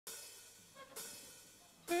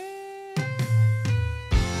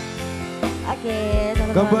Oke,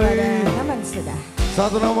 kembali Nemen sudah.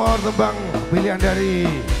 Satu nomor tembang pilihan dari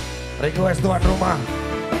request tuan rumah.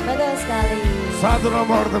 Betul sekali. Satu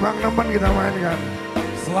nomor tembang Nemen kita mainkan.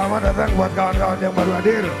 Selamat datang buat kawan-kawan yang baru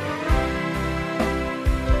hadir.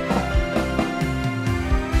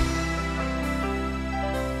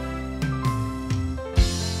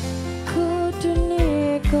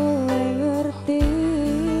 Kudune kowe ngerti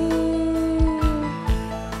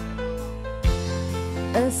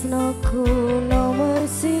esnoku nomor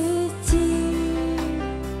siji.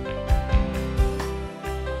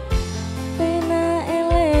 Pena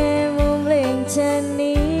elemu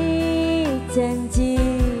mlenceni janji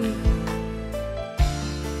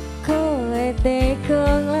kowe teko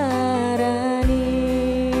nglarani.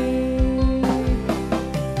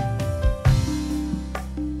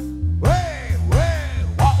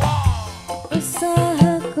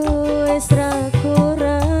 Usahaku wis ra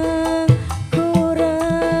kurang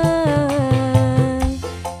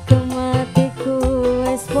kematiku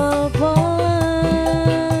wis pol-polan.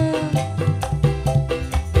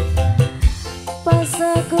 Pas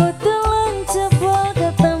aku telan jebol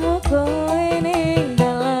ketemu kowe ning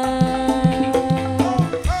dalan,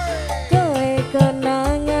 kowe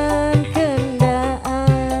kenangan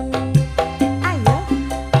kendaan. Ayo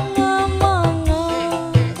ngomong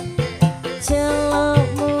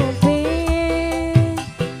celokmu piye,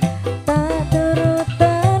 tak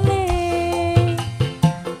turutane,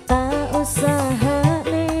 tak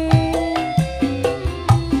usahane.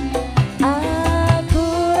 Aku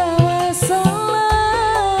ra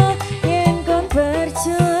masalah yen kon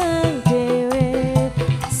berjuang dhewe,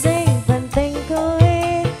 sing penting kowe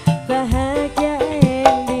bahagia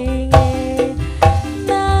endinge.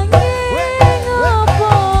 Nanging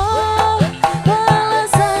opo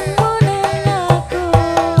alasanmu ning aku,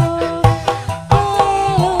 kowe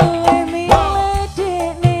luwe milih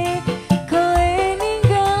dekne, kowe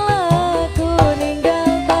ninggal aku ninggal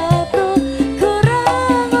batu.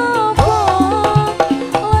 Kurang opo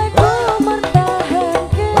lagu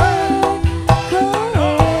mertahanke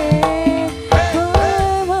kowe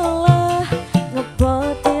malah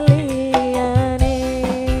ngepoti liyane.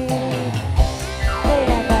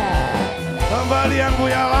 Kembali yang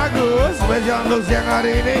punya lagu spesial untuk siang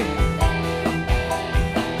hari ini.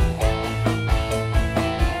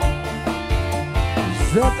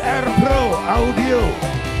 ZR Pro Audio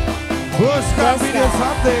Bos Video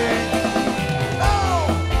Sate.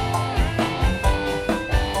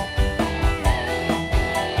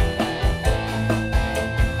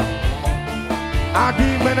 Adi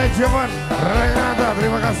Manajemen RAENATA,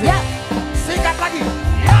 terima kasih. Ya. Singkat lagi.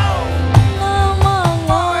 Yo.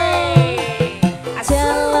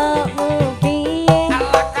 Celokmu piye?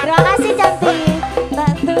 Terima kasih cantik.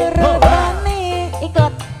 Tak turutane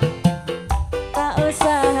ikut. Tak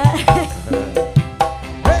usah.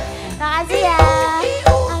 Makasih ya.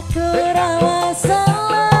 Aku ra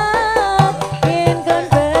masalah yen kon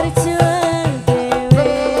berjuang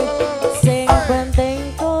dhewe, sing penting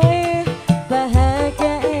kowe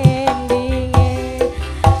bahagia endinge.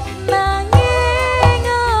 Nanging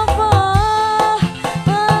apa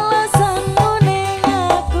alasanmu ning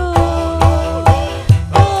aku,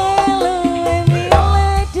 kowe luwe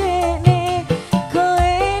milih dekne,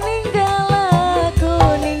 kowe ninggal aku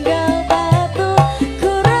ninggal batu.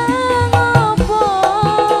 Kurang opo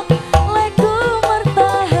lagu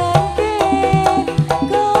mertahanke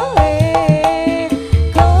kowe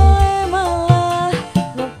malah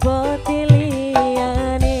ngepoti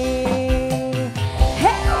liyane.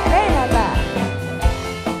 Hei RAENATA.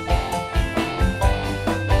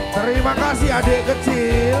 Terima kasih adik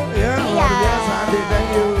kecil ya, luar Iya. biasa adik, thank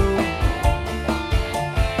you.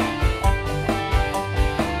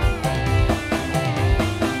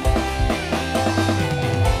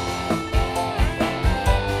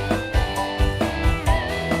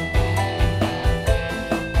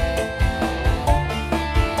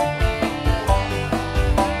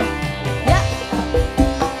 Ya.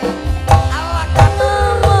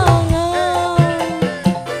 Ngomongan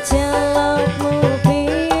celokmu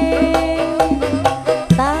piye,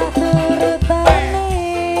 tak turutane,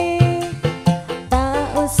 tak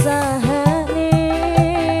usahane.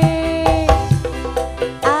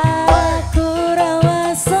 Aku ra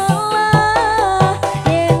masalah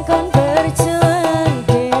yen kon berjuang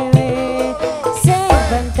dhewe, sing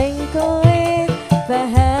penting kowe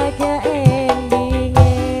bahagia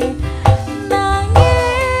endinge.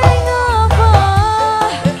 Nanging apa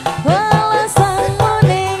alasanmu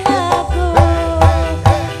ning aku,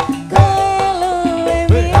 kowe luwe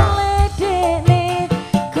milih dekne,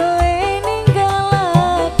 kowe ninggal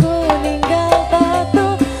aku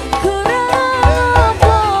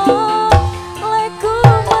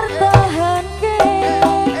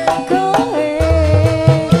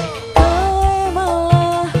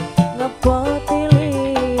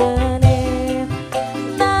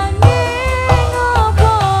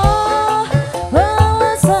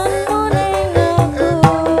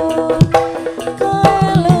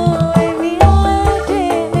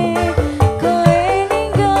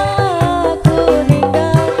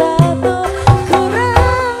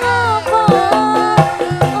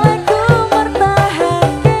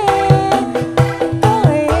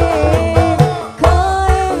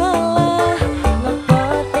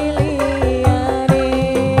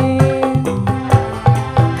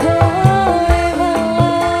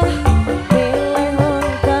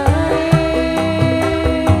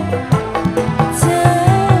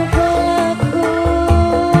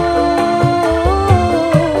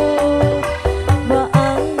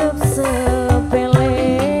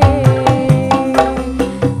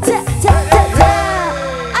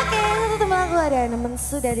ada Nemen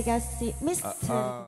sudah dikasih Mister.